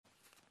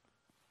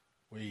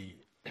We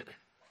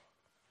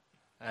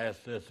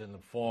ask this in the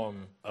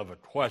form of a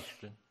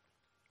question.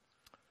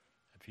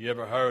 If you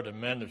ever heard a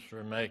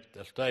minister make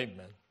the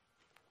statement,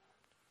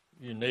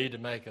 you need to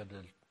make a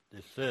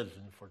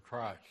decision for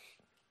Christ.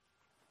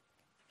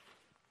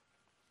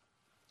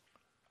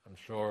 I'm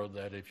sure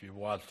that if you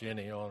watch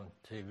any on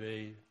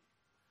TV,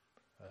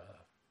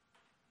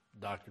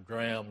 Dr.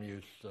 Graham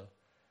used to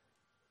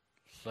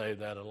say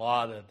that a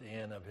lot at the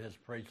end of his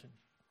preaching.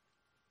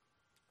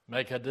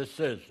 Make a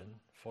decision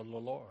for the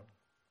Lord.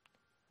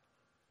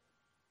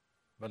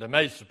 But it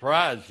may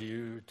surprise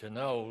you to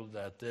know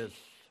that this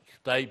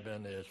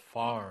statement is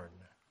foreign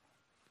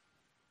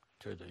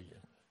to the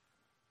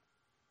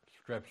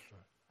Scripture.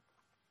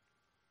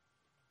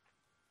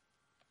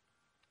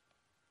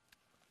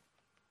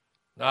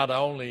 Not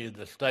only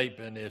the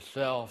statement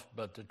itself,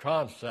 but the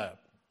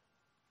concept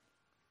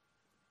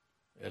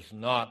is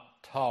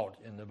not taught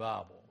in the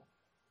Bible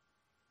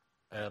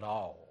at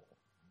all.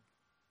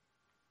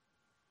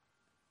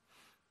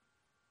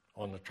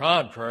 On the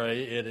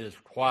contrary, it is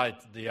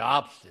quite the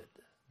opposite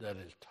that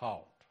is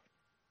taught.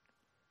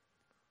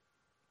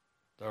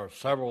 There are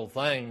several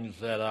things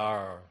that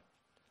are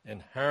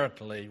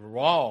inherently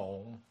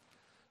wrong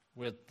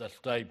with the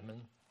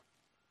statement,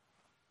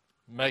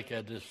 make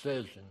a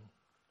decision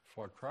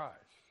for Christ.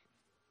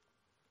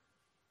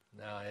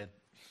 Now, it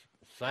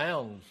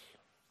sounds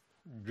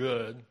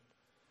good.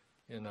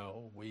 You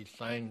know, we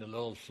sang the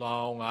little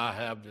song, I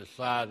have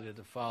decided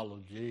to follow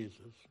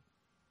Jesus.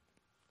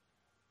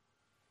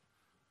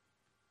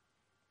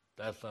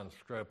 That's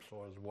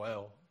unscriptural as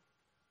well.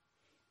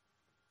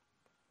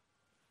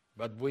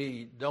 But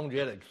we don't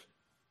get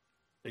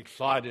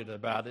excited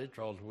about it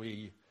because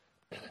we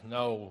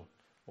know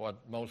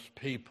what most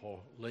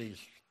people at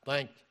least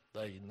think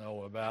they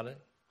know about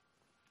it.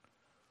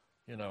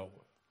 You know,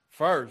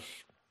 first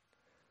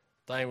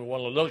thing we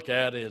want to look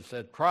at is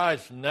that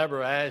Christ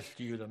never asked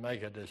you to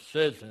make a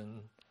decision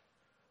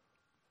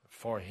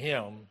for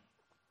Him,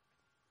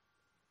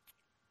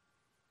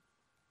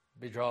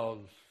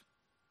 because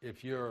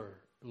if you're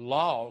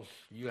lost,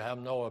 you have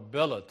no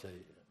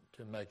ability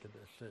to make a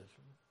decision.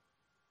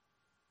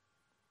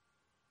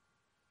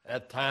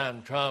 That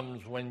time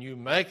comes when you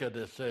make a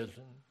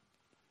decision,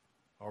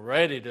 or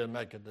ready to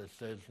make a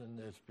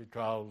decision, it's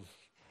because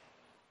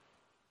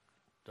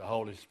the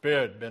Holy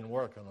Spirit has been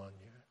working on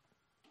you.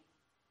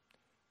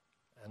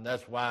 And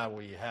that's why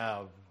we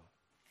have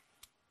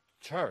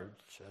church.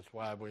 That's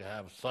why we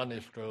have Sunday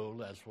school.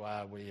 That's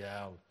why we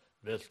have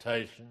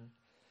visitation.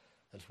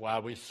 That's why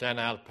we send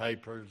out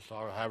papers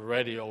or have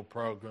radio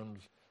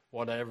programs,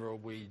 whatever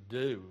we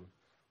do,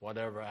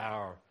 whatever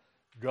our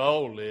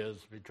goal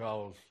is,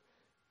 because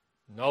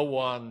no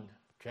one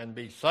can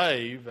be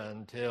saved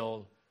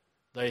until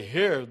they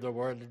hear the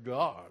Word of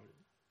God.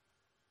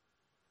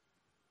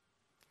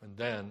 And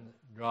then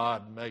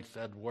God makes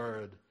that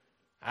Word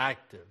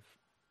active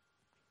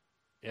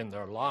in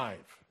their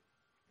life.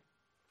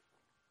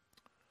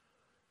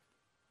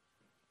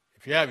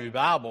 If you have your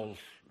Bibles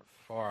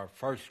for our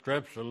first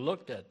scripture,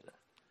 look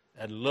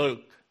at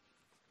Luke.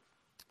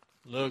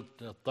 Luke,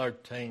 the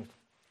 13th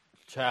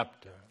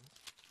chapter.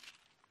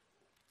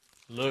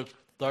 Luke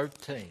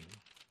 13.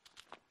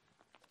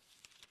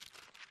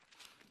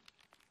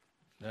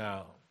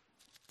 Now,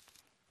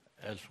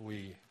 as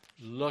we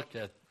look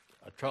at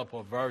a couple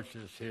of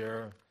verses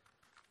here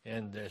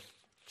in this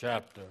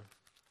chapter,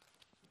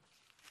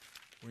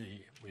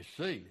 we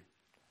see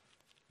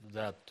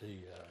that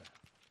the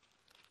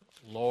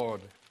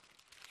Lord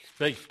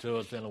speaks to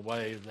us in a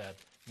way that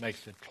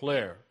makes it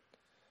clear.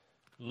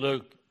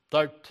 Luke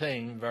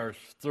 13, verse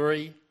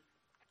 3,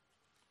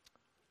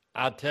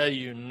 I tell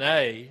you,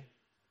 nay,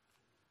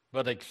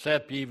 but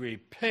except ye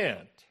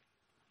repent,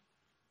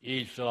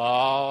 ye shall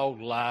all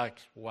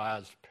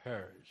likewise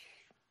perish.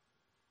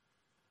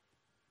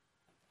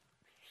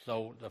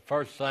 So the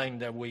first thing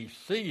that we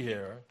see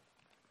here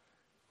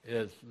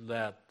is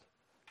that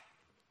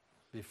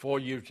before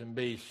you can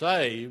be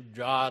saved,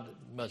 God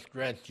must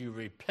grant you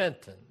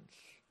repentance.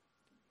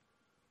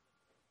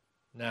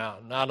 Now,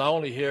 not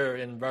only here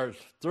in verse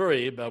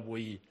 3, but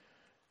we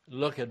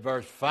look at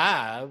verse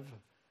 5.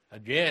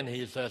 Again,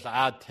 he says,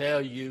 I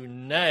tell you,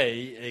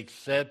 nay,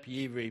 except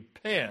ye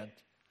repent,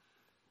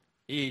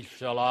 ye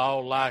shall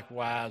all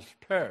likewise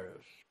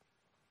perish.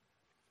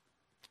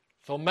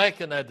 So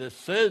making a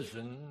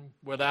decision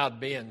without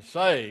being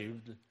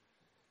saved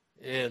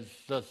is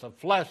just a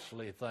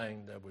fleshly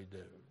thing that we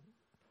do.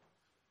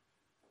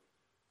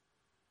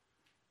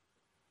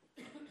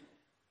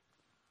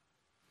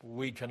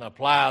 We can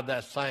apply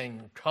that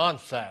same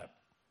concept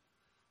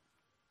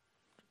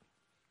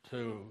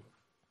to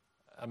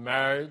a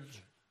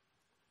marriage,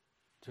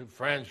 to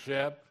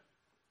friendship,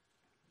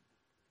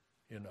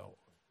 you know.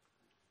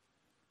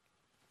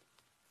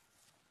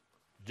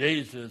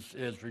 Jesus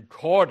is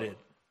recorded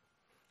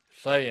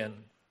saying,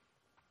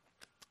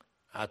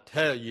 I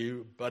tell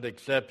you, but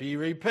except ye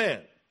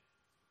repent.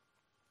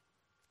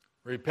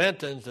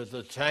 Repentance is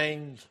a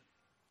change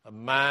of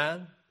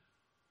mind,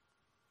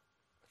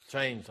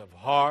 change of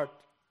heart,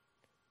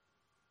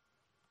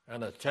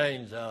 and a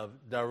change of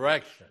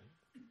direction.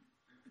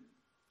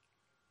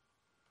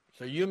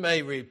 So you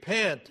may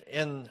repent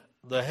in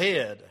the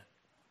head.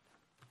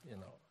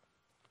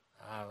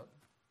 I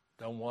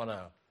don't want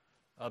to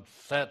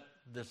upset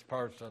this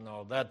person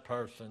or that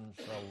person,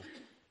 so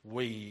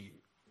we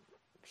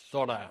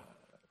sort of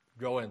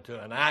go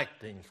into an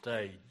acting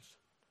stage.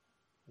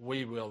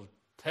 We will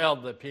tell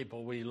the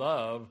people we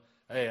love,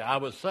 hey, I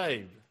was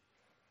saved.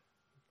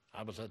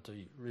 I was at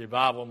the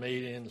revival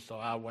meeting, so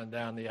I went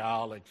down the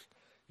aisle,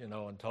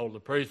 and told the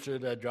preacher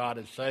that God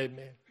had saved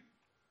me.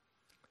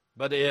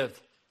 But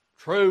if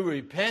true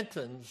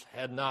repentance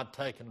had not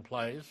taken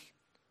place,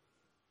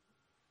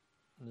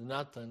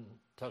 nothing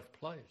took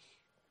place.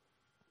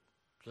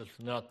 Just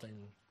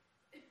nothing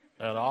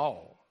at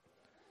all.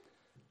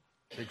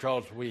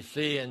 Because we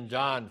see in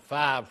John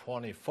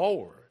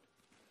 5:24,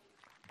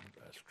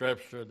 a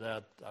scripture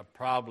that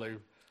probably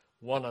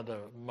one of the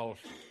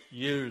most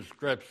used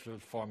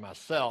scriptures for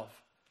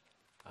myself.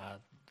 I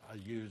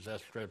use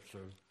that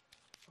scripture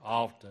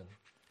often.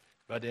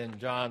 But in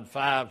John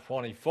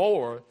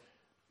 5:24,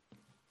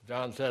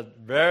 John said,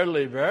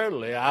 "Verily,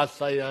 verily, I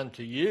say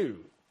unto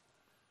you,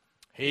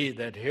 he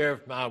that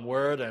heareth my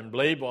word and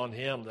believe on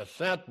him that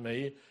sent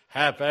me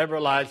hath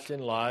everlasting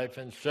life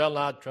and shall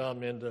not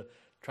come into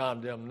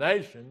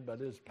condemnation,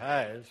 but is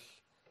passed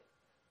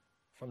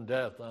from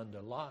death unto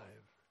life."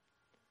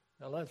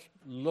 Now let's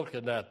look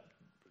at that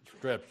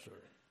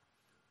scripture.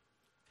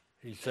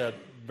 He said,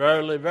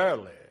 "Verily,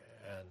 verily,"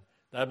 and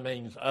that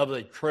means of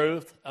the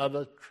truth, of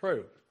the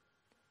truth.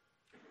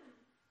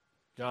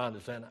 John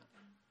is saying,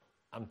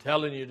 I'm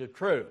telling you the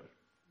truth.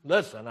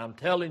 Listen, I'm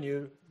telling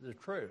you the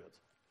truth.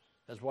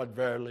 That's what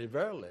verily,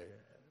 verily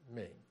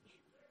means.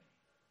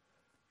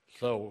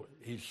 So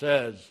he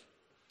says,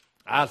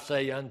 I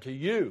say unto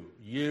you,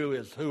 you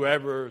is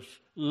whoever's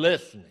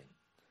listening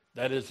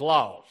that is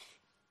lost.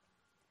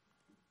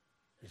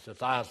 He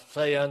says, I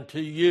say unto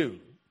you,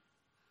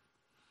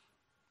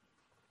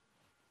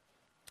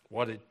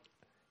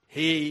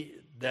 he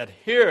that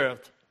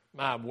heareth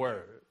my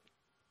word.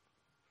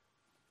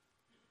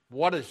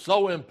 What is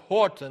so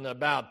important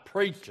about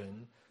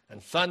preaching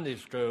and Sunday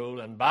school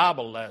and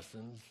Bible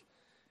lessons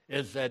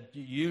is that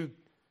you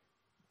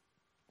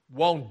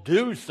won't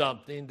do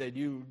something that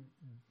you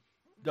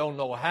don't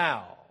know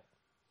how.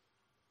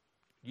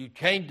 You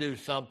can't do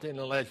something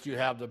unless you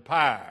have the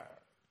power.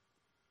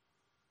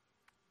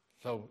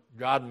 So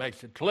God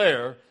makes it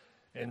clear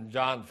in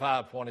John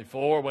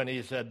 5:24 when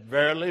he said,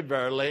 Verily,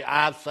 verily,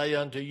 I say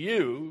unto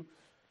you,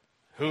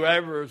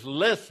 whoever is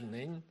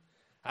listening,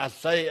 I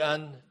say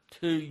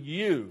unto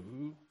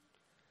you,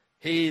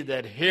 he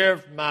that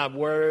heareth my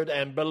word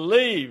and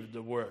believe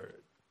the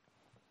word.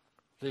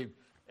 See,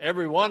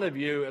 every one of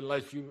you,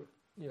 unless you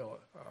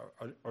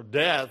are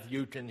deaf,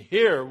 you can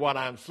hear what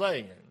I'm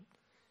saying.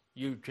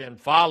 You can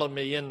follow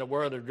me in the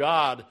Word of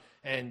God,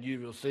 and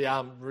you will see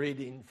I'm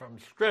reading from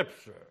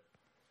Scripture,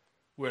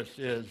 which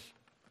is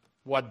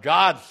what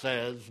God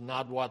says,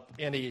 not what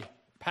any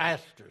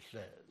pastor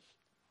says.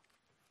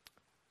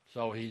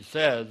 So he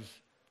says,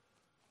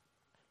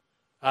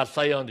 I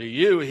say unto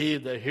you, he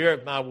that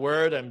heareth my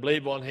word and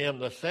believe on him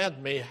that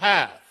sent me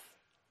hath.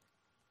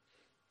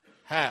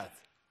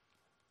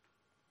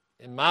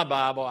 In my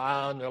Bible,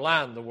 I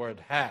underline the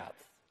word hath.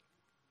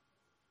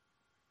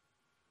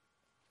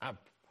 I've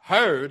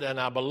heard and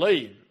I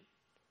believe.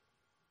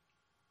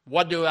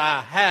 What do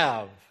I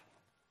have?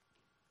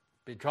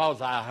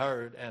 Because I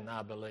heard and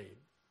I believe.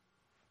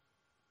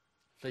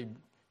 See,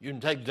 you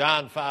can take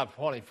John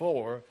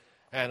 5:24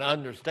 and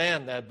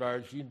understand that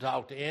verse. You can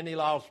talk to any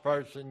lost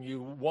person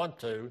you want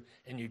to,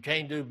 and you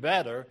can't do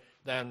better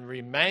than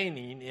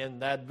remaining in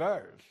that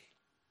verse.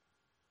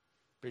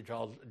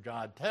 Because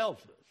God tells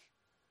us.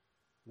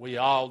 We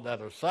all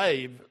that are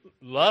saved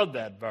love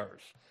that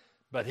verse.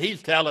 But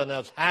he's telling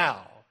us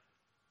how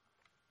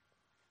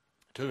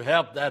to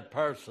help that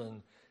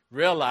person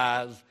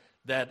realize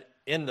that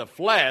in the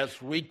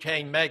flesh we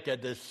can't make a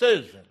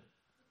decision.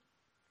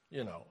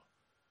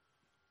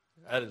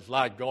 That is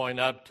like going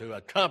up to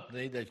a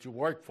company that you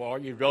work for.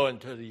 You go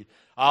into the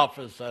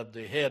office of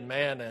the head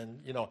man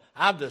and,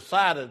 I've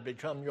decided to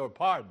become your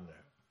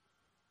partner.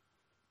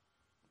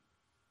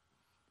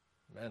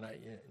 Man,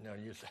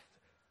 you say,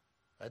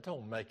 that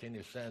don't make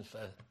any sense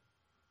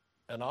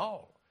at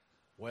all.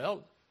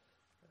 Well,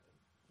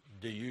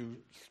 do you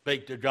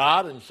speak to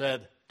God and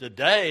said,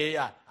 today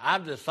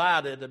I've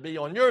decided to be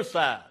on your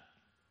side?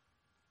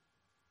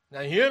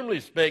 Now, humanly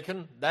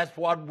speaking, that's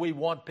what we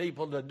want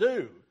people to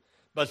do.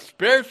 But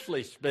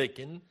spiritually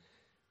speaking,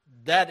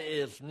 that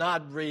is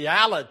not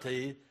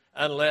reality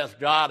unless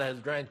God has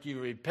granted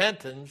you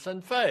repentance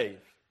and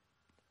faith.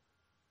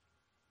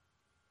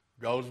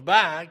 Goes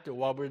back to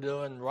what we're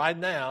doing right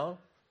now,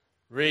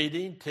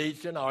 reading,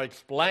 teaching, or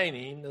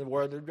explaining the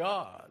Word of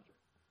God.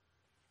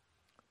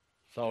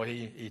 So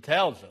he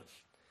tells us,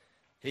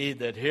 he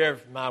that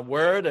heareth my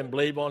word and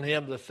believe on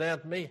him that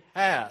sent me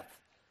hath.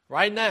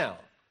 Right now.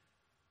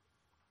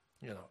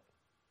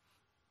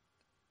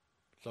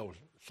 So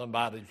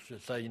somebody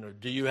should say,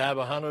 do you have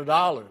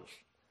 $100?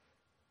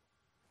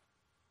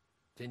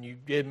 Can you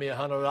give me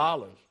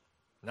 $100?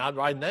 Not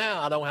right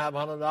now. I don't have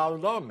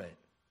 $100 on me.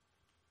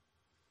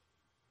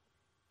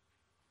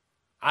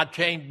 I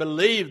can't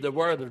believe the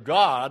Word of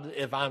God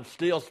if I'm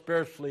still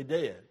spiritually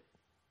dead.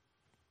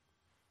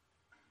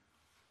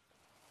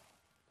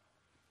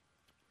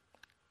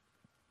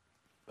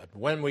 But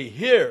when we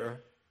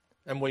hear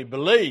and we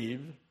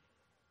believe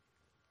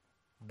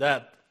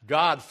that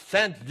God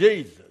sent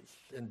Jesus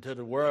into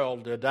the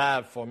world to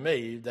die for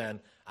me, then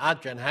I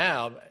can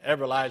have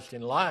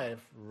everlasting life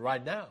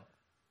right now.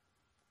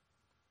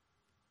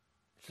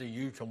 See,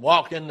 you can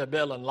walk in the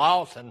building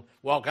lost and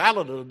walk out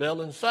of the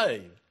building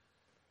saved.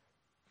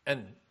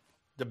 And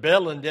the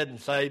building didn't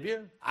save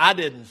you. I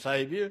didn't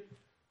save you.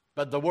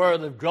 But the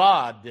Word of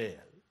God did.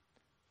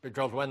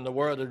 Because when the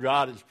Word of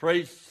God is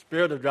preached, the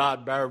Spirit of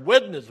God bears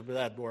witness with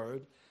that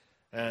Word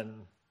and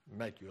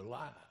make you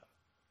alive.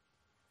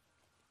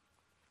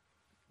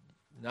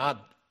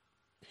 Not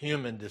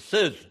human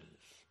decisions.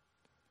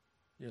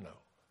 You know,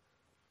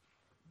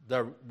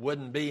 there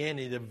wouldn't be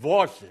any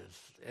divorces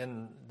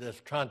in this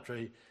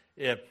country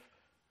if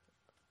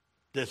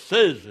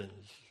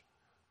decisions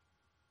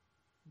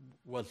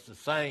was the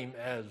same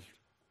as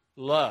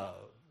love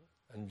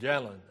and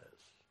gentleness.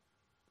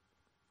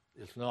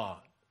 It's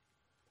not.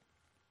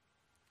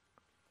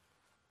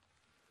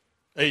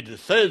 A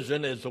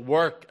decision is the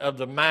work of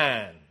the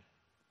mind.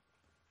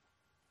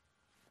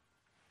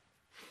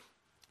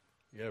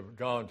 You ever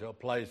gone to a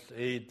place to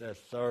eat that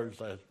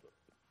serves a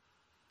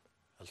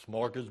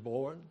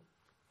smorgasbord?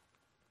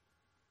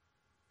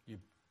 You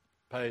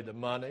pay the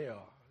money,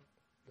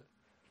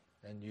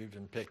 and you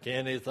can pick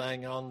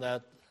anything on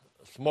that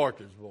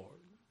smorgasbord.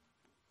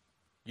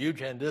 You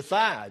can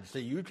decide.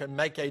 See, you can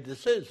make a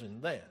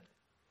decision then.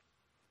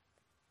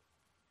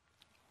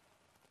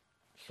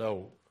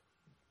 So,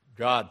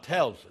 God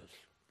tells us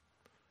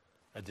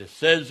a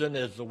decision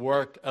is the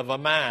work of a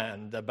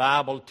mind. The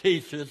Bible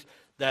teaches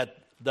that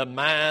the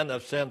mind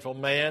of sinful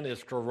man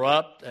is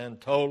corrupt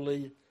and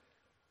totally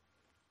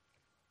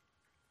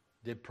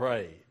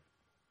depraved.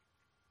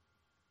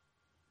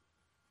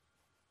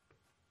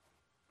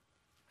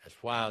 That's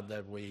why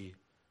that we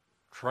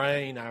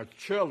train our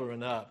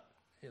children up,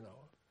 you know.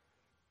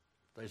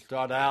 They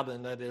start out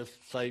and they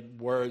just say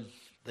words,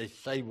 they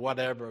say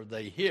whatever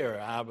they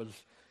hear. I was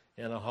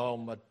in a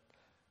home,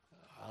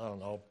 I don't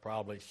know,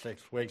 probably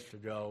 6 weeks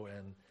ago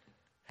and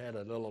had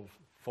a little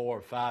 4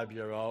 or 5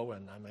 year old,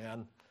 and I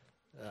mean,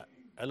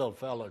 a little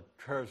fella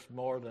cursed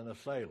more than a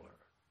sailor.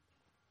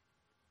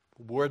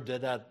 Where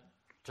did that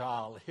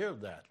child hear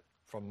that?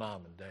 From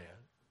mom and dad,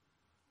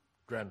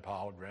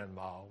 grandpa,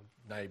 grandma,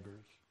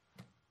 neighbors.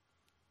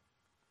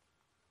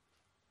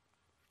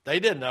 They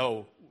didn't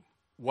know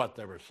what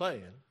they were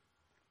saying,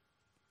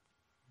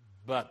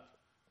 but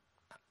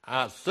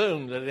I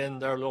assumed that in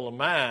their little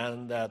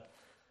mind that,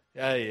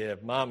 hey,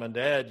 if mom and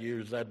dad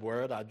use that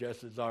word, I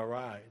guess it's all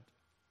right.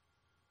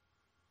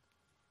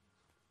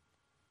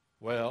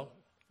 Well,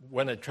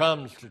 when it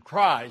comes to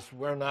Christ,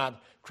 we're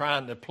not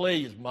trying to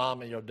please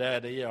mommy or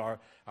daddy or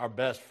our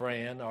best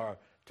friend or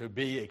to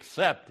be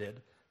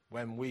accepted.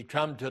 When we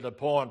come to the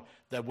point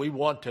that we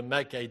want to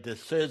make a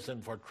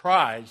decision for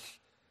Christ,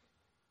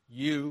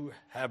 you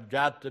have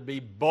got to be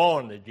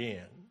born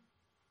again.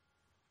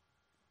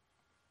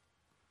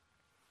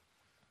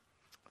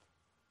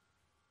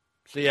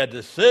 See, a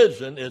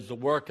decision is the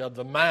work of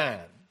the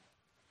mind.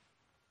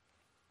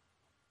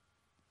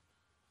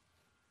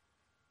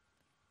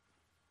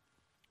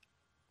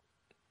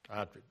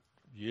 I could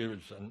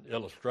use an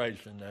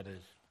illustration that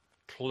is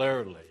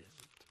clearly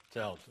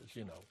tells us,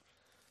 you know,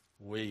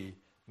 we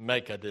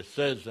make a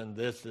decision,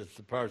 this is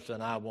the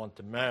person I want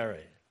to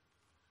marry.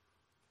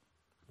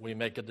 We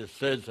make a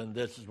decision,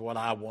 this is what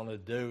I want to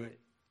do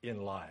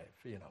in life,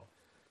 you know.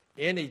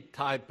 Any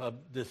type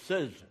of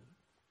decision.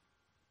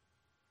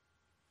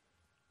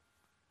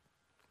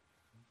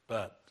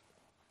 But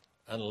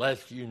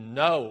unless you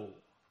know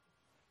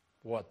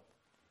what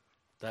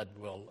that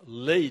will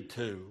lead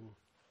to,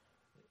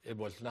 it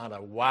was not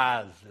a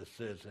wise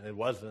decision. It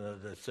wasn't a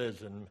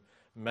decision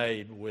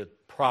made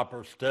with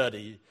proper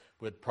study,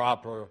 with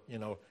proper, you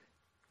know,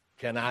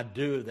 can I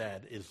do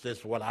that? Is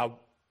this what I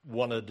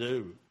want to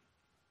do?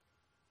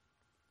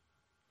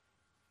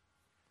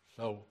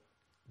 So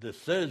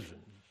decisions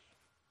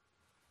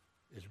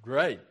is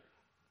great.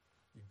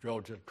 You go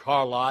to a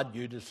car lot,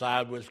 you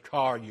decide which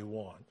car you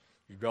want.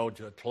 You go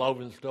to a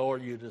clothing store,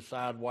 you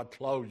decide what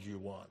clothes you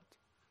want.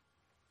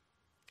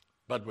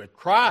 But with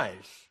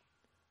Christ,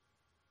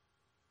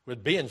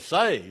 with being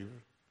saved,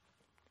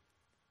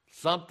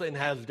 something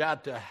has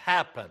got to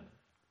happen.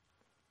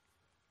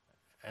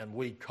 And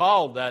we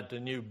call that the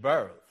new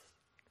birth.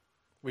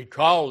 We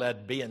call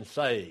that being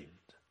saved.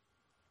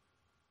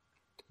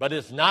 But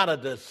it's not a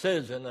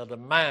decision of the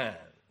mind.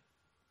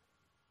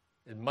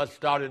 It must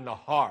start in the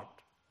heart.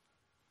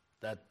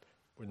 That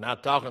we're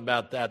not talking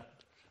about that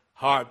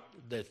heart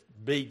that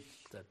beats,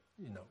 that,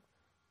 you know.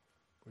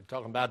 We're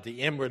talking about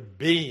the inward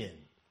being.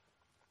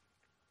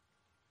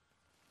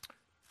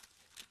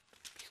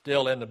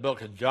 Still in the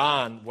book of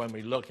John, when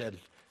we look at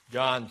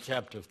John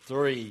chapter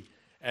 3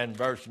 and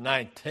verse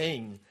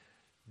 19,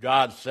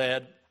 God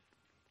said,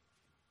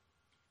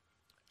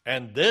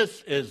 and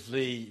this is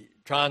the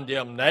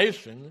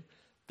condemnation,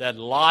 that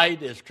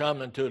light is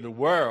come into the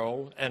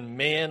world, and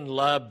men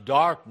love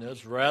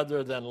darkness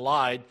rather than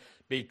light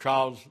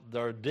because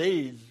their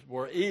deeds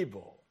were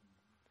evil.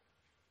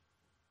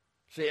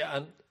 See,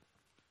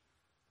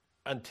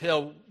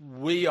 until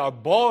we are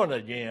born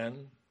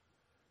again,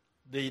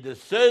 the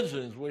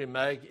decisions we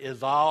make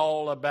is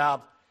all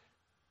about,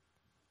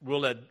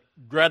 will it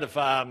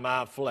gratify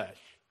my flesh?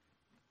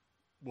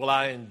 Will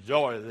I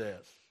enjoy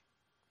this?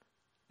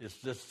 It's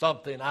just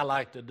something I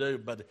like to do,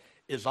 but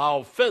it's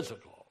all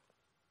physical.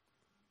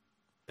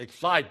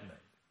 Excitement.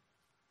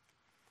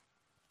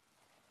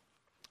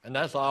 And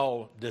that's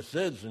all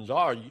decisions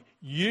are.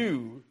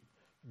 You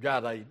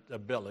got an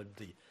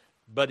ability.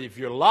 But if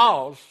you're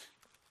lost,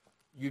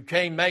 you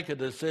can't make a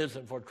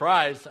decision for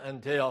Christ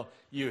until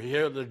you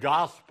hear the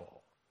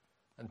gospel,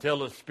 until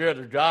the Spirit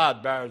of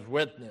God bears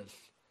witness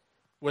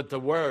with the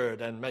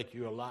Word and make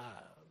you alive.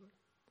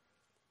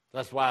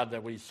 That's why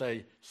that we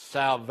say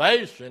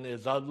salvation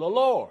is of the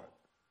Lord.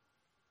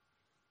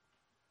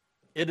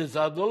 It is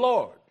of the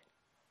Lord.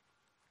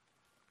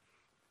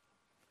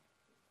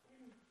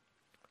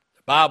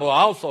 The Bible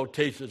also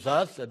teaches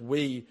us that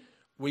we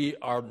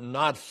are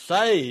not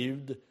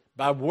saved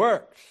by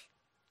works.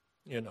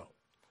 You know,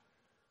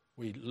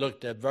 we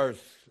looked at verse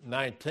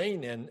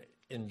 19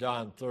 in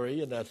John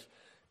 3, and that's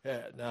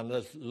now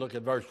let's look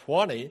at verse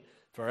 20.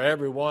 For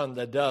everyone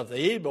that doth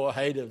evil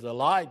hateth the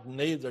light,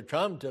 neither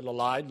come to the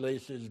light,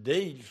 lest his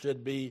deeds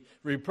should be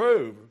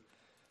reproved.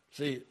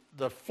 See,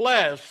 the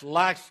flesh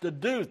likes to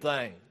do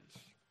things.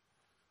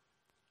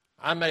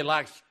 I may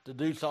like to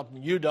do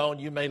something you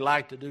don't. You may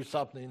like to do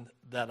something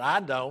that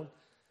I don't.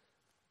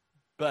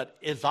 But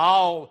it's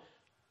all,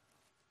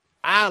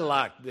 I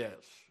like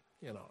this,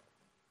 you know.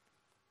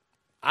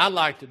 I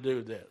like to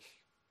do this.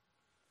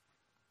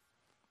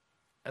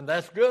 And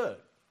that's good.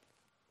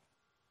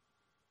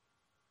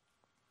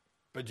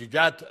 But you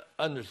got to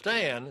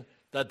understand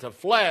that the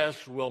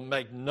flesh will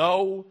make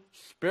no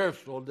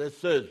spiritual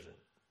decision.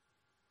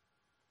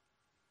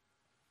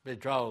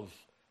 Because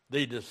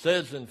the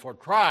decision for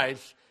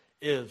Christ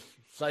is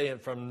saying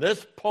from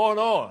this point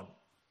on,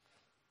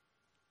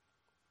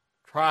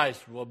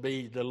 Christ will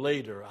be the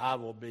leader. I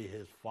will be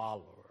his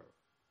follower.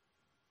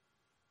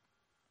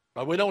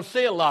 But we don't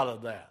see a lot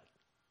of that.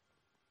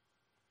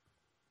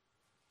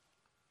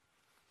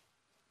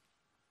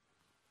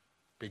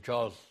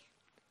 Because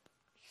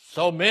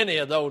so many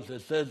of those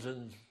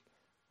decisions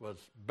was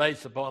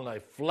based upon a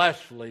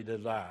fleshly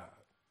desire.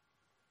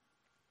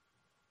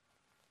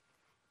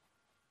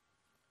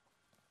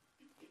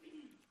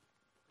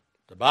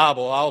 The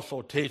Bible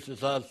also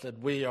teaches us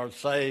that we are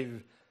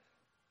saved.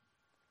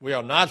 We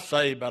are not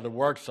saved by the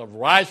works of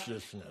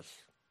righteousness.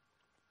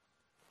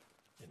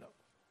 You know,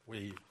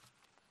 we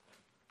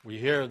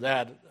hear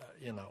that,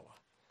 you know,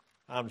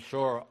 I'm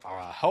sure, or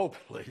I hope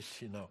at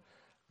least, you know,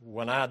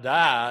 when I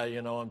die,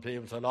 you know, and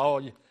people said,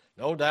 oh,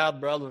 no doubt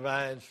Brother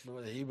Vance,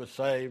 he was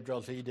saved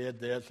because he did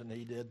this and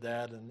he did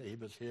that and he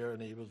was here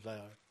and he was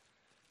there.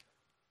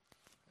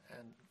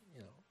 And,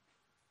 you know,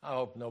 I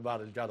hope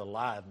nobody's got to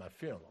lie at my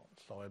funeral.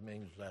 So it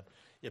means that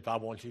if I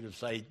want you to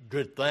say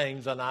good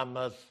things, then I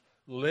must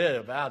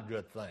live out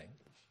good things.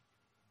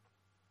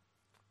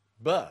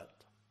 But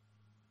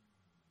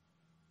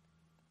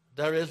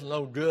there is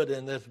no good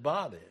in this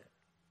body.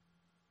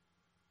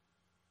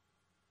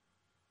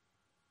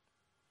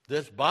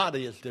 This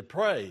body is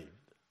depraved.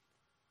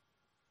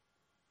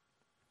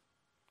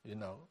 You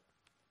know,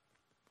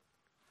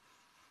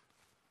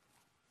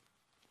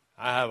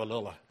 I have a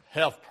little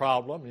health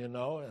problem, you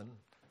know, and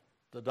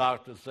the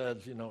doctor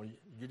says, you know,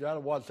 you got to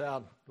watch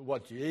out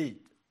what you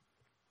eat.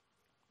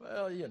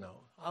 Well, you know,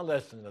 I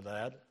listen to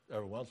that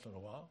every once in a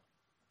while.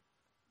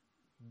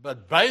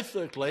 But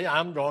basically,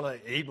 I'm going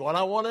to eat what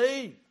I want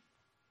to eat.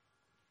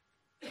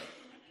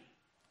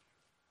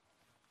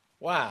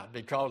 Why?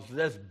 Because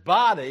this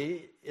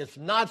body is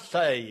not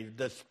saved.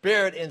 The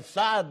spirit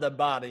inside the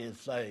body is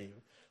saved.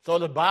 So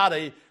the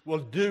body will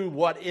do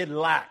what it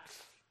lacks,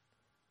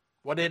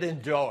 what it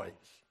enjoys.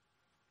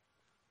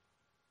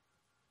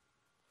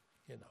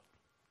 You know.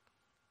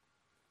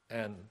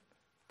 And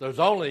there's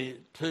only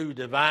two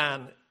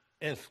divine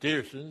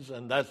institutions,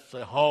 and that's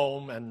the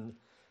home and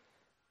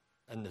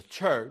the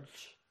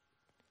church.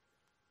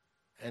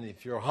 And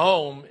if your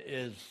home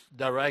is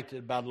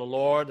directed by the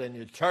Lord and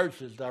your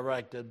church is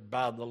directed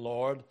by the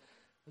Lord,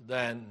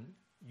 then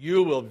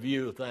you will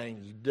view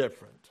things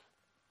different.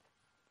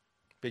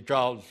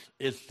 Because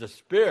it's the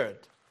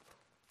Spirit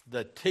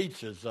that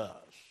teaches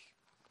us.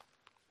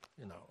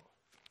 You know,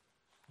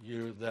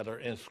 you that are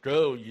in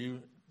school,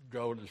 you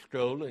go to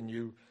school and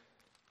you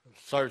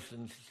search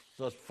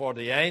for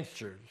the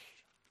answers.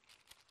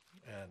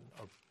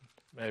 And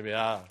maybe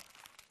I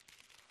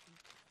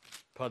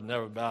putting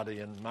everybody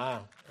in my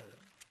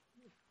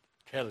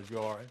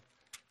category,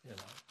 you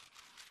know.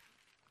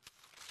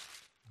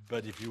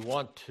 But if you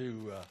want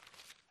to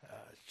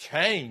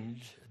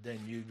change, then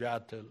you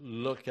got to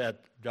look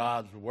at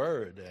God's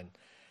Word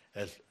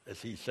as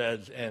he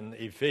says in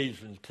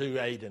Ephesians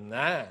 2:8 and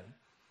 9.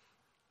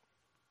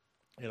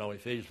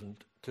 Ephesians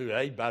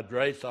 2:8, by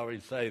grace are we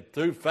saved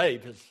through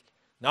faith. It's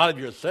not of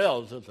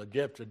yourselves, it's a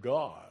gift of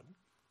God.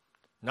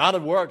 Not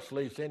of works,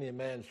 lest any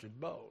man should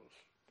boast.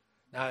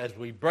 Now, as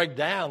we break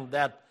down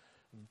that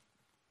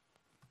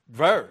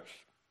verse,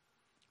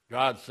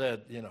 God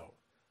said,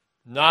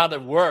 not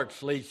of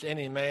works, lest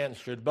any man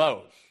should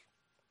boast.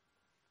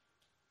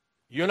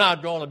 You're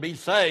not going to be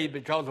saved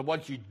because of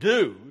what you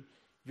do.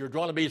 You're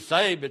going to be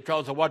saved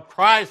because of what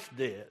Christ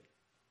did,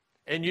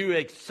 and you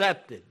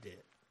accepted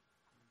it.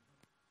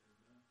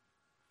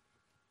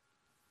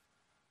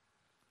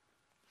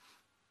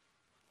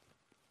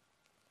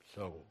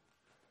 So,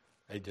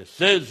 a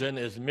decision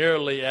is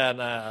merely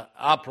an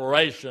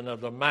operation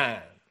of the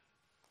mind.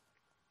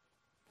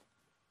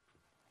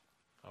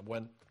 I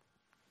went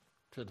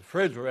to the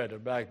refrigerator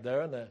back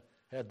there, and they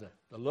had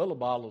the little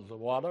bottles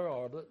of water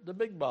or the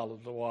big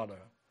bottles of water.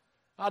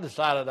 I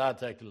decided I'd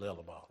take the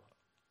little bottle.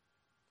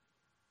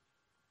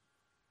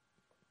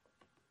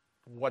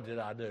 What did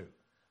I do?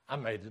 I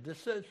made a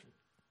decision.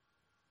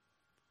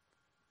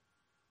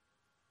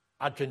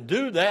 I can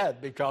do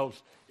that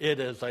because it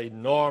is a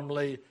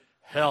normally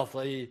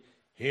healthy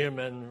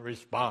human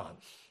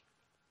response.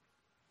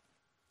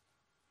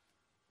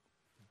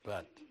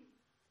 But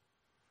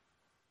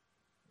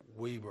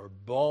we were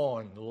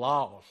born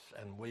lost,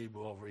 and we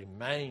will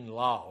remain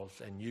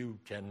lost, and you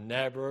can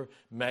never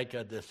make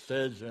a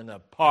decision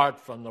apart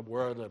from the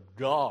Word of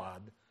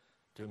God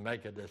to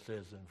make a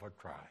decision for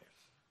Christ.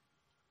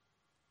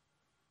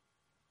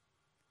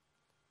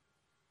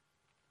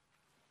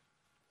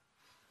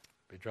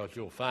 Because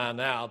you'll find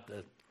out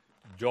that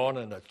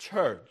joining a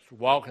church,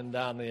 walking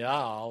down the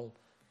aisle,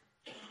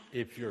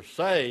 if you're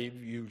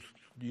saved, you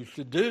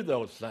should do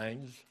those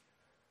things,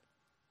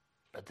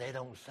 but they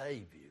don't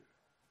save you.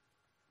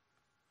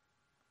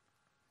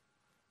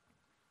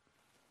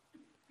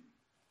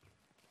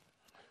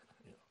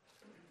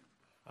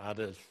 I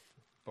just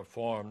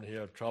performed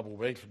here a couple of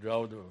weeks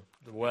ago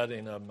the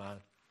wedding of my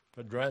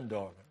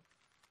granddaughter.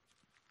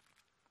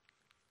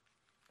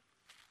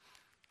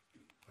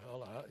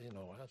 Well,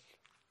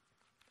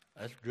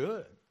 that's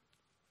good.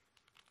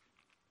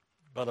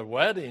 But a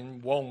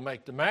wedding won't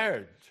make the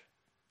marriage.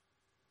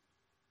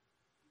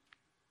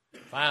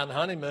 Fine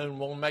honeymoon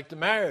won't make the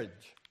marriage.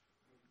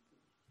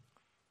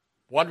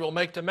 What will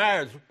make the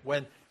marriage?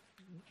 When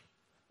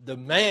the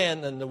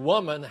man and the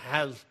woman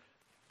has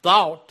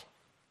thought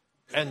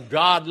and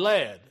God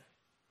led.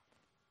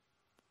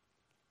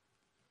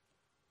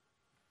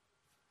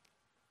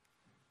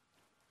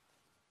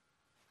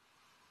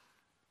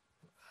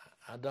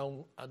 I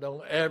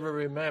don't ever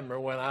remember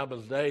when I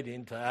was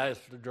dating to ask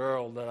the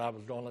girl that I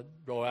was going to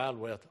go out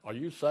with, are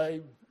you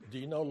saved? Do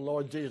you know the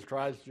Lord Jesus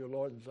Christ is your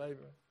Lord and Savior?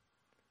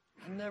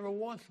 I never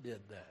once did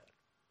that.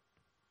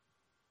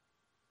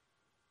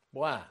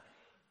 Why?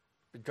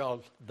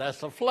 Because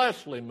that's a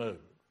fleshly move.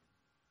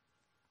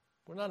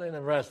 We're not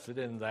interested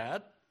in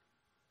that.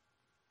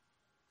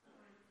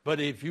 But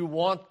if you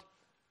want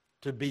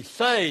to be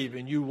saved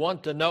and you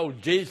want to know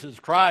Jesus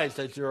Christ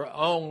as your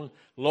own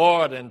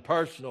Lord and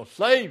personal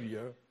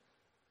Savior,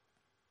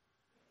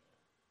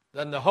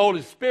 then the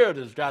Holy Spirit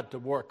has got to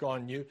work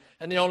on you.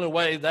 And the only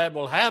way that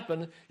will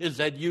happen is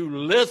that you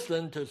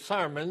listen to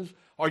sermons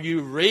or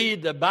you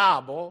read the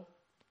Bible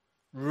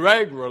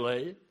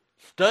regularly,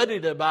 study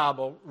the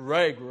Bible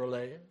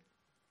regularly.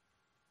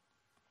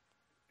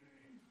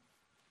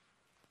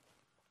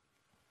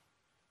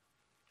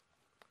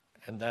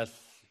 And that's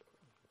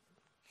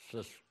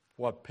just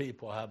what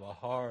people have a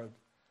hard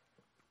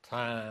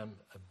time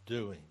of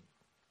doing.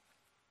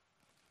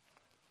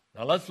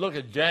 Now let's look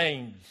at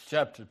James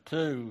chapter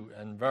 2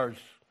 and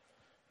verse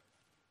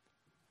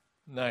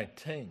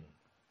 19.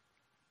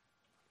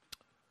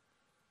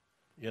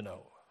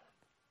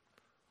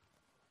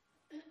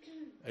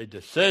 A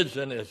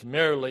decision is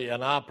merely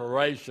an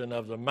operation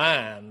of the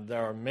mind.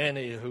 There are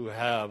many who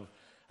have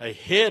a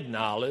head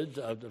knowledge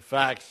of the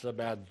facts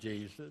about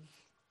Jesus.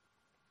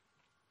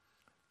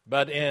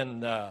 But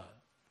in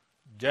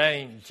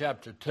James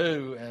chapter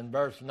 2 and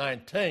verse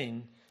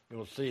 19,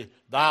 you'll see,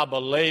 thou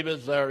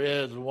believest there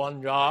is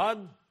one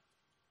God?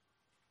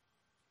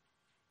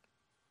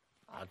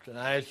 I can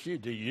ask you,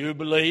 do you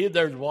believe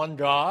there's one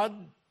God?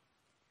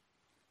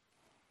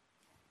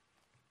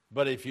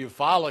 But if you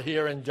follow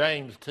here in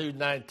James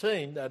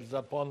 2:19, that is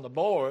up on the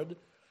board,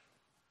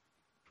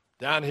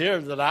 down here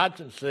that I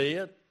can see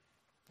it,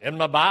 in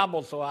my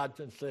Bible so I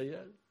can see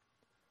it.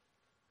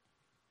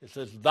 It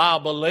says, thou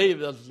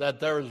believest that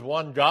there is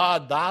one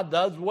God, thou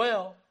does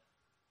well.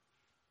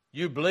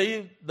 You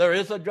believe there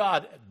is a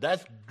God.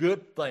 That's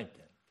good thinking.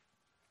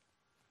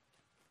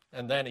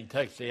 And then he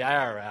takes the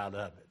air out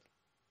of it.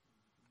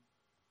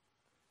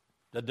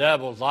 The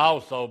devils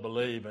also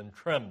believe and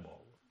tremble.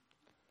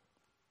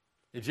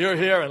 If you're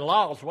here and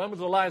lost, when was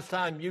the last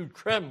time you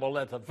trembled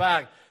at the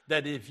fact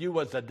that if you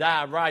was to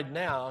die right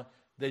now,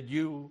 that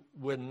you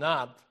would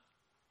not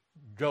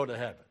go to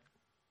heaven?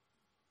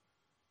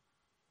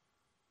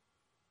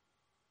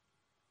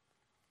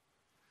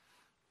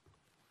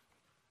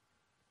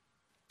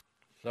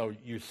 So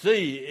you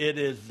see, it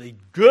is the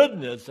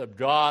goodness of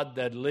God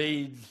that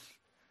leads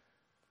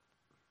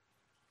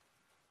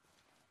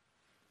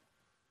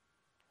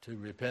to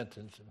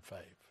repentance and faith.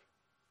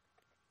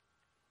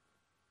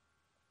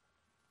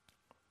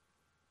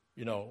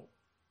 You know,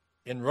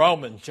 in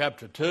Romans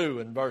chapter 2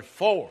 and verse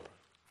 4,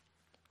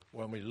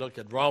 when we look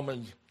at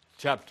Romans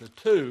chapter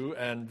 2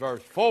 and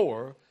verse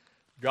 4,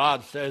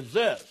 God says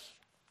this,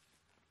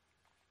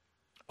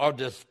 or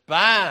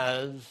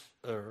despise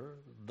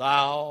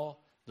thou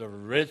the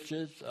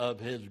riches of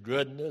his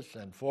goodness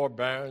and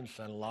forbearance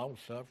and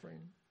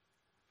long-suffering,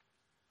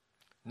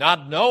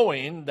 not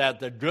knowing that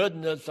the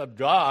goodness of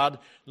God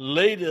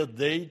leadeth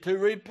thee to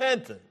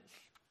repentance.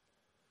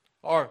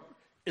 Or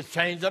it's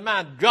changed the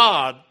mind.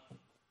 God,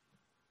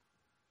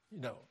 you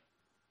know,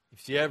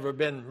 if you ever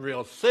been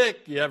real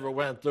sick, you ever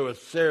went through a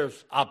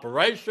serious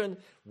operation,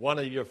 one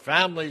of your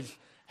families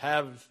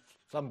have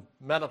some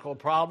medical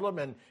problem,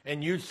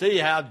 and you see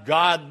how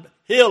God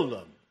healed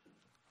them.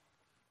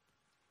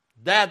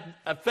 That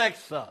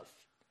affects us.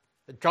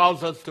 It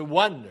causes us to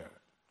wonder,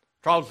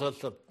 causes us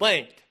to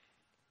think.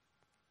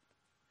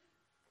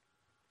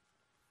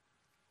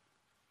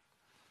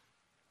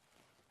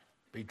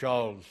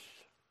 Because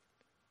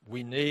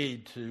we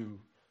need to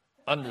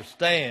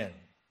understand.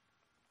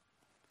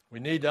 We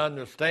need to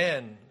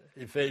understand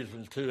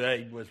Ephesians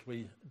 2:8, which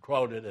we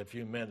quoted a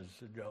few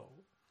minutes ago.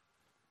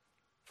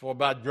 For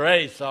by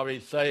grace are we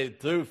saved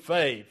through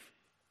faith.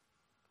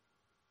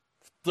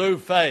 Through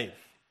faith.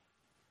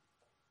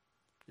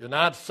 You're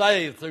not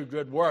saved through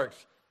good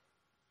works.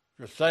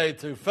 You're saved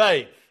through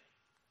faith.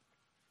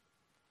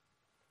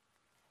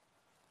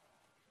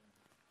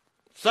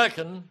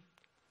 Second,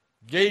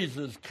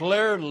 Jesus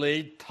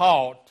clearly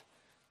taught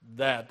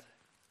that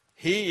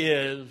he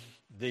is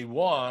the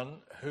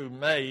one who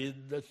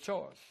made the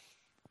choice.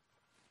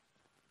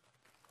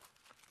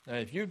 Now,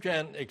 if you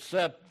can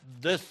accept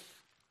this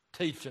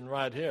teaching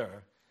right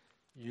here,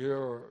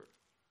 you're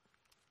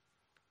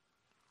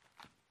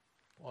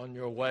on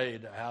your way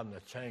to having a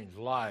changed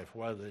life,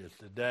 whether it's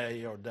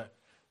today or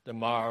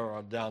tomorrow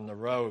or down the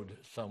road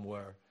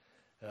somewhere.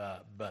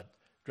 But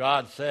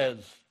God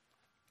says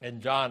in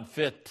John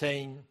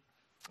 15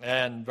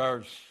 and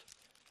verse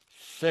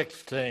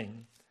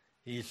 16,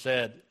 he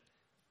said,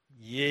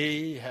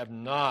 Ye have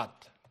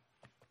not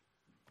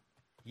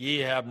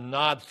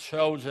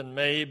chosen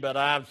me, but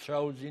I've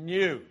chosen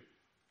you.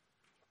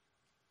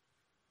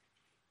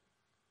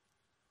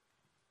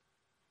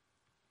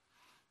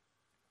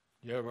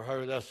 You ever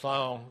heard that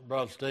song,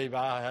 Brother Steve,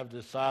 I have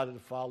decided to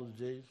follow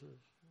Jesus?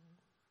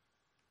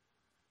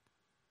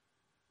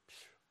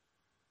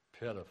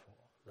 Pitiful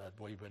that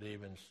we would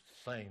even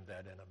sing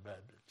that in a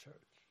Baptist church.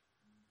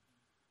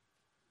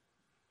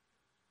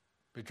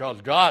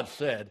 Because God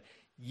said,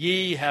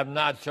 Ye have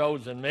not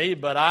chosen me,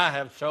 but I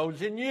have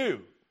chosen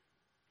you.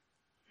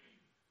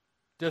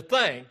 To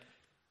think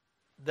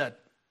that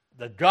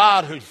the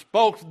God who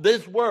spoke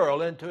this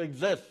world into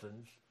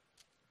existence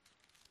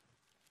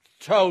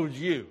chose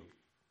you.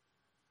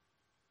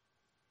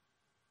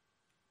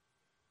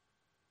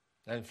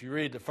 And if you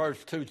read the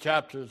first 2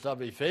 chapters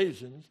of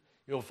Ephesians,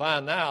 you'll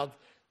find out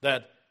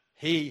that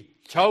he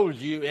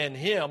chose you in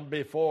him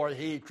before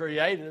he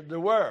created the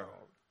world.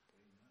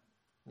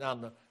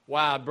 Now,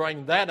 why I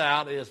bring that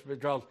out is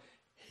because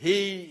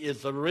he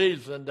is the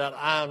reason that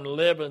I'm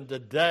living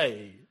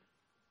today.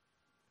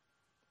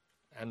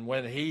 And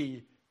when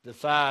he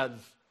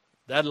decides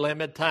that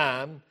limit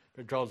time,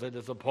 because it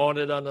is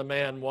appointed unto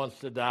man once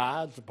to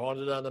die, it's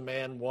appointed unto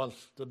man once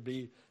to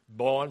be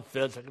born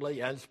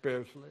physically and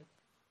spiritually,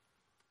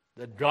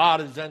 that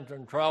God is in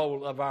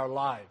control of our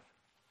life.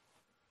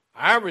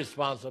 Our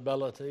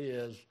responsibility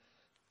is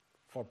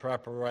for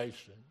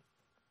preparation.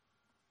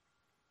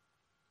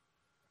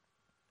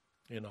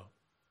 You know,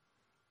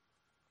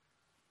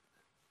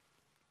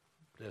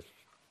 this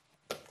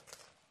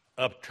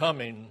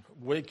upcoming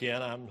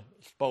weekend, I'm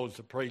supposed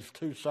to preach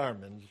 2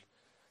 sermons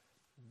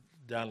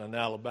down in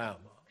Alabama.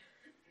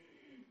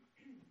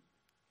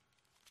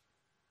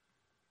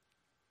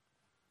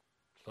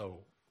 So,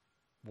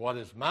 what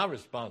is my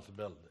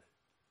responsibility?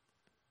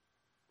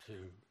 To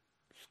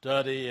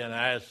study and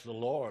ask the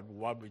Lord,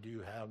 what would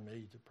you have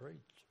me to preach?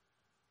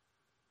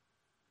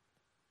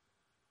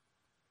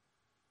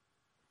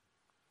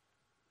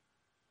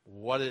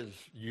 What is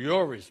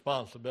your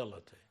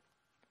responsibility?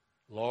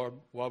 Lord,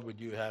 what would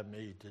you have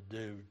me to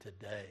do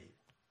today?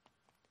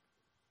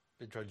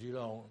 Because you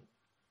don't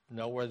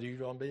know whether you're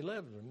going to be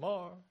living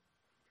tomorrow.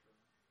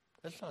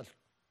 That's not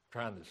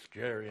trying to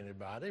scare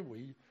anybody.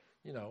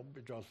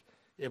 Because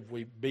if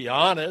we be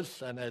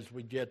honest, and as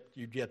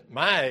you get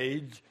my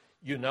age,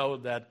 you know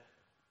that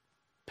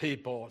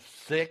people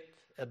sick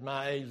at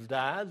my age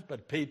dies,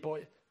 but people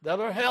that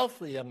are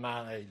healthy at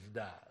my age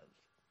dies.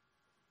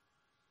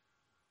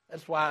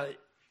 That's why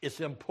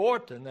it's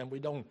important, and we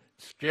don't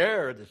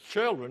scare the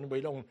children, we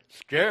don't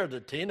scare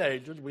the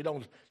teenagers, we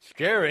don't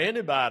scare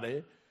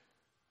anybody.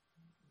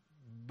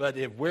 But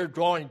if we're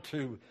going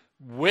to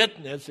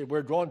witness, if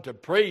we're going to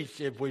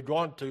preach, if we're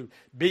going to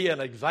be an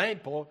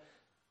example,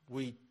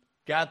 we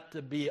got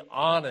to be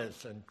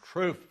honest and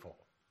truthful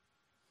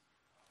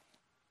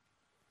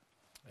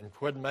and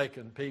quit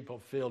making people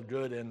feel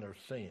good in their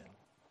sin.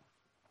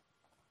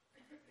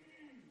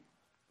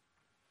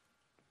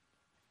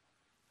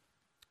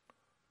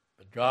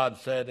 But God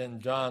said in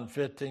John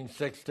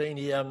 15:16,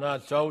 "Ye have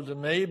not chosen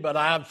me, but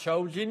I have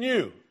chosen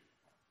you."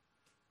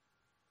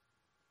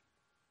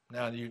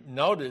 Now you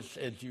notice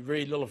as you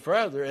read a little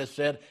further, it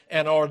said,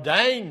 "And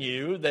ordain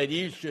you that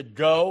ye should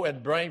go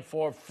and bring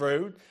forth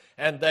fruit,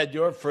 and that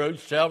your fruit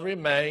shall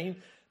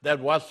remain, that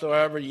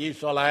whatsoever ye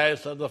shall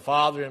ask of the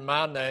Father in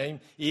my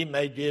name, he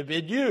may give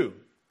it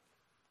you."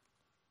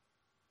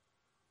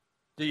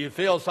 Do you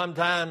feel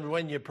sometimes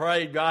when you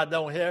pray, God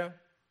don't hear?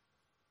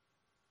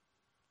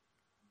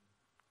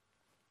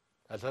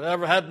 Has it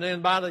ever happened to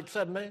anybody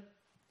except me?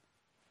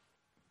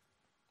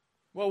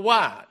 Well,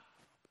 why?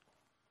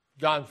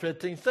 John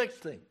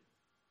 15:16.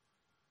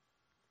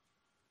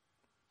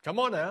 Come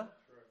on now.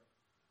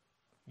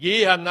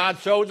 "Ye have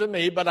not chosen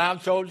me, but I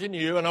have chosen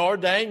you, and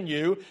ordained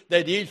you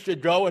that ye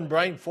should go and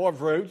bring forth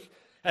fruits,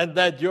 and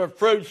that your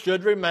fruit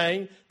should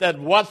remain, that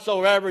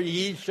whatsoever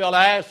ye shall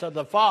ask of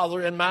the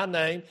Father in my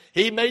name,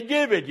 he may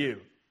give it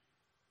you."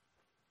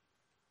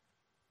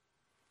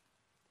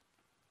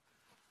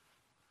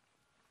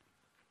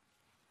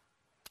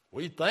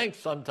 We think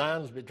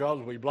sometimes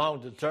because we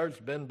belong to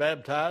church, been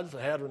baptized,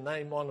 had a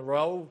name on the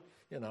roll,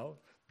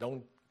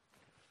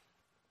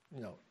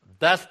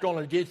 that's going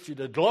to get you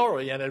to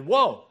glory, and it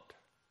won't.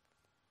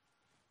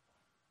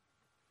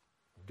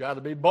 You've got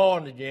to be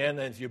born again,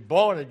 and as you're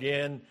born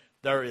again,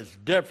 there is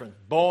difference.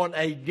 Born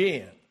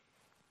again.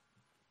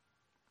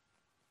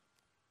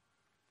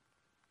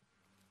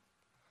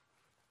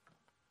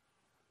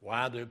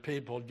 Why do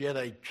people get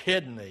a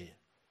kidney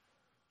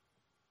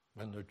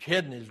when their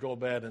kidneys go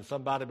bad and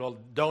somebody will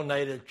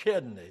donate a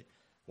kidney?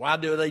 Why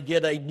do they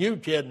get a new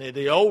kidney?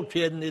 The old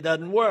kidney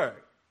doesn't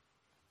work.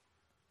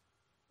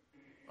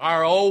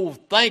 Our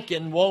old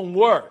thinking won't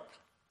work.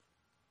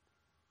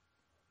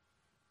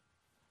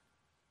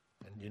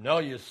 And you know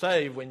you're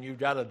saved when you've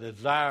got a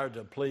desire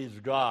to please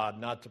God,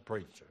 not the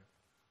preacher.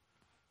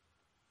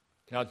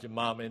 Not your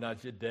mommy,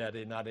 not your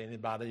daddy, not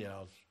anybody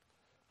else.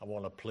 I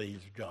want to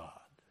please God.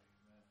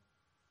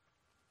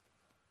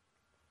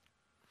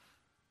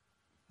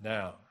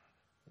 Now,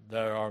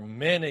 there are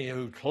many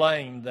who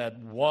claim that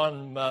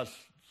one must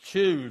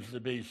choose to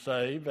be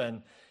saved,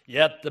 and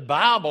yet the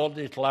Bible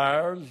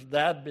declares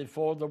that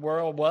before the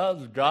world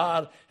was,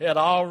 God had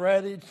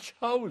already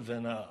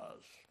chosen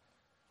us.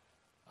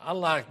 I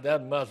like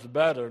that much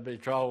better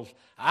because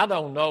I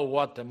don't know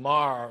what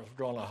tomorrow is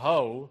going to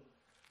hold,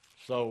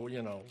 so,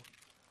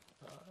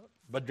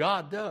 but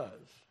God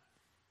does.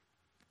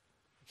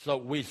 So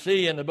we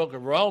see in the book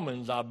of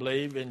Romans, I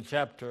believe, in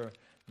chapter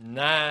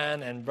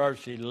 9 and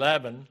verse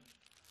 11,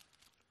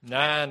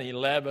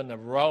 9:11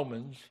 of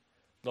Romans,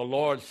 the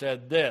Lord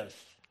said this.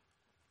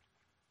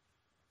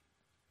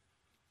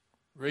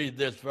 Read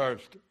this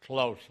verse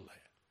closely.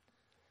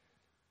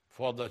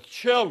 "For the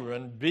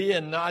children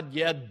being not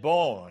yet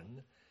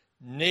born,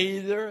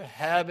 neither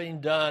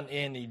having done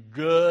any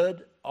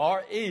good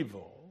or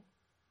evil,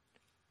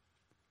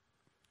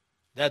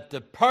 that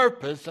the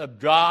purpose of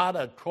God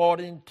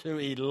according to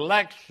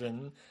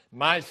election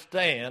might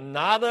stand,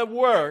 not of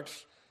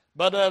works,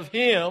 but of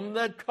him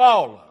that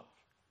calleth."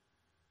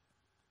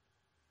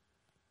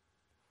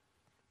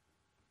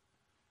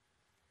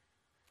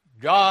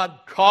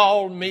 God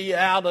called me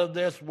out of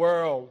this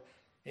world.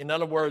 In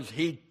other words,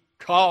 he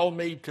called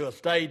me to a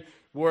state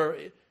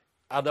where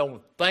I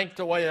don't think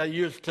the way I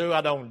used to.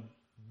 I don't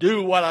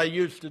do what I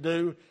used to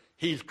do.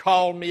 He's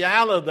called me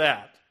out of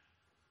that.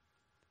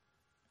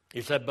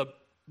 He said, "But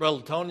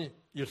Brother Tony,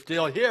 you're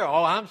still here."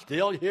 "Oh, I'm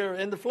still here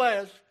in the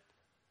flesh."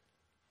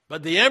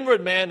 But the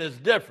inward man is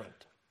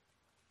different.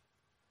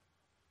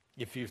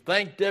 If you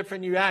think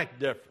different, you act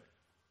different.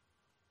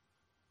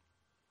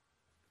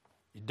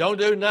 You don't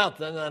do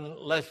nothing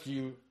unless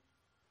you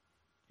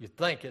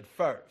think it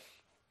first,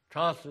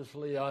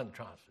 consciously or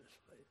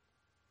unconsciously.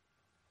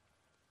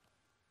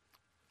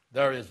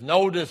 There is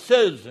no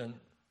decision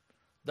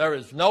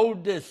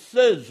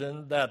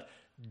that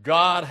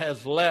God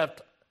has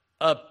left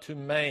up to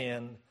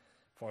man,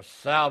 for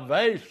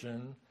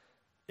salvation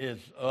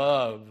is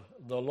of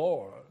the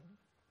Lord.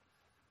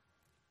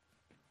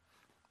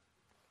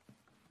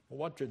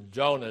 What did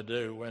Jonah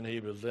do when he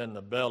was in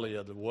the belly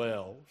of the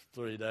whale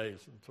 3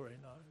 days and 3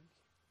 nights?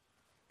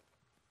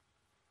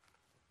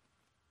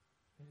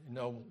 You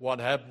know what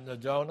happened to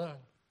Jonah?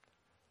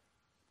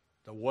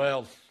 The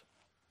whale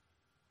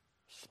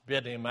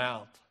spit him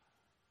out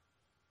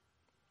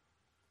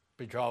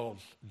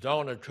because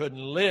Jonah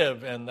couldn't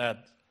live in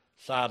that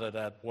side of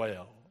that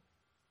whale.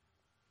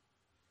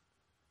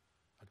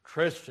 A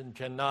Christian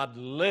cannot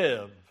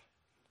live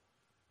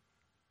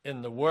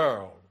in the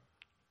world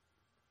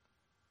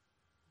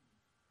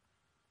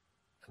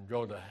and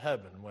go to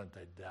heaven when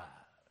they die.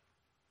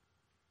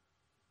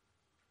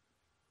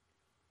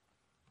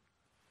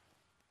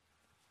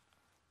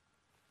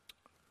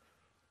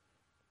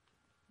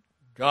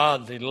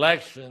 God's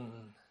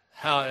election,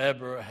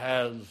 however,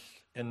 has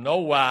in no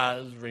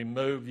wise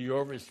remove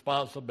your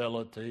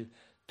responsibility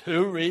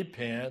to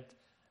repent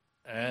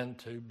and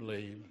to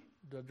believe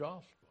the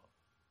gospel.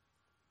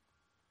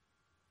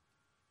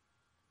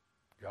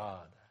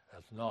 God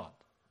has not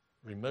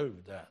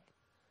removed that.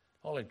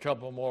 Only a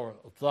couple more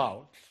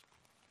thoughts.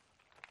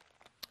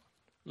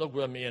 Look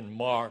with me in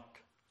Mark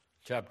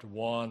chapter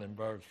 1 and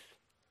verse.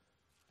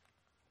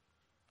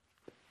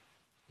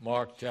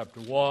 Mark chapter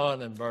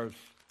 1 and verse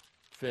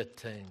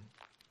 15.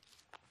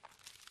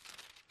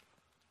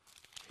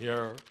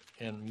 Here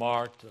in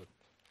Mark, the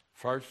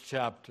first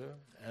chapter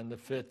and the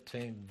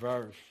 15th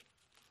verse,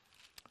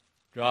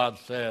 God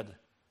said,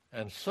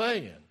 and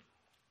saying,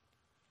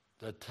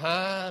 the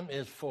time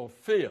is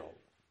fulfilled,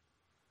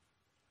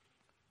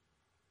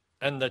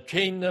 and the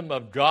kingdom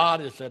of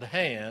God is at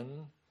hand.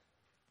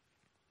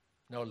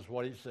 Notice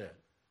what he said.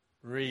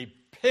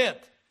 Repent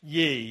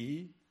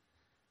ye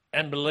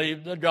and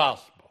believe the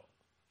gospel.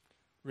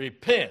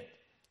 Repent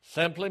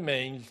simply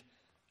means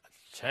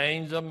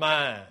change of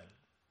mind,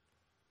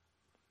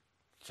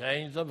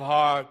 change of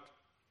heart,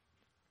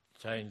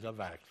 change of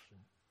action.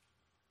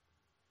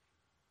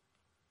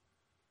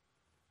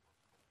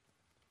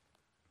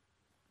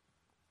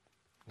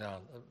 Now,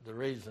 the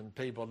reason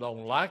people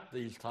don't like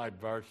these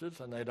type verses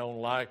and they don't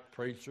like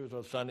preachers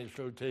or Sunday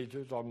school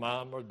teachers or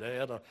mom or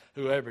dad or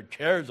whoever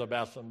cares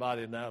about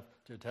somebody enough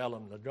to tell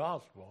them the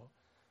gospel,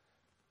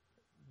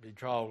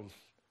 because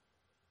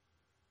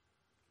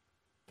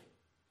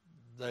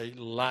they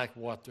like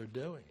what they're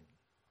doing.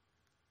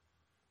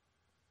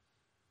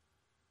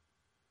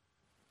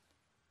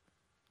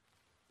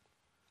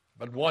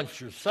 But once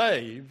you're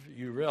saved,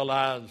 you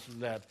realize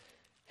that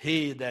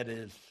he that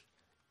is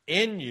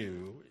in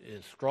you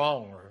is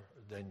stronger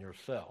than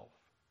yourself.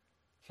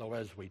 So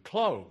as we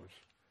close,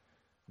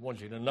 I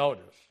want you to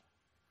notice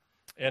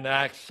in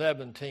Acts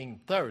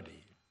 17:30,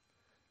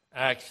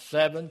 Acts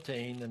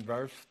 17 and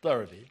verse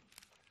 30,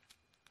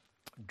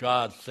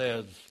 God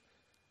says,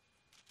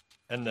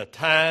 in the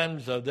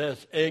times of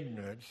this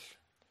ignorance,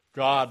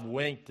 God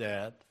winked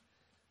at,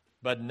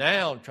 but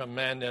now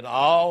commanded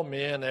all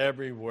men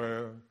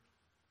everywhere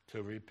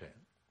to repent.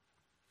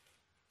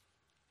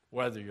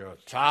 Whether you're a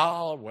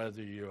child,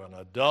 whether you're an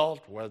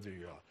adult, whether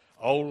you're an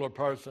older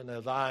person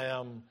as I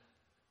am,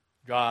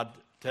 God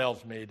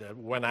tells me that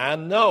when I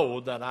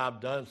know that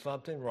I've done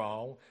something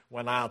wrong,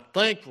 when I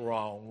think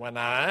wrong, when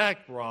I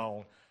act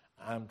wrong,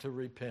 I'm to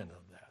repent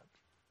of that.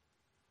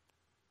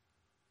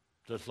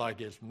 Just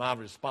like it's my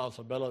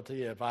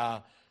responsibility if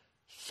I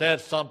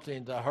said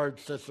something to hurt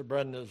Sister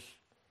Brenda's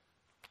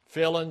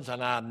feelings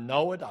and I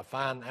know it, I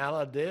find out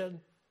I did,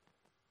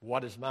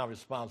 what is my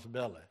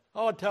responsibility?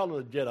 Oh, I tell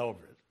her to get over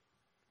it.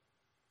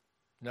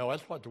 No,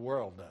 that's what the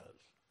world does.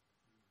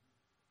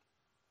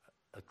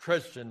 A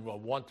Christian will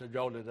want to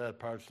go to that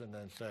person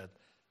and say,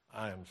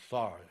 I am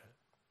sorry.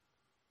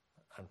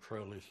 I'm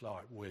truly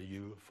sorry. Will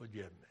you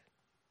forgive me?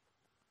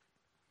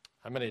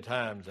 How many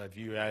times have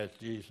you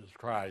asked Jesus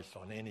Christ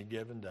on any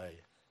given day,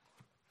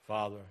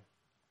 Father,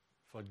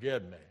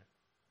 forgive me,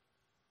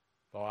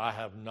 for I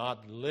have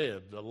not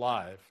lived the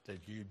life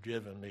that you've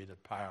given me the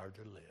power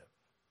to live?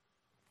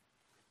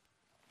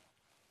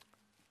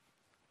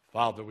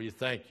 Father, we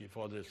thank you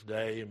for this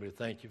day, and we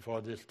thank you for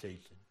this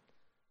teaching.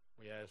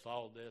 We ask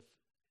all this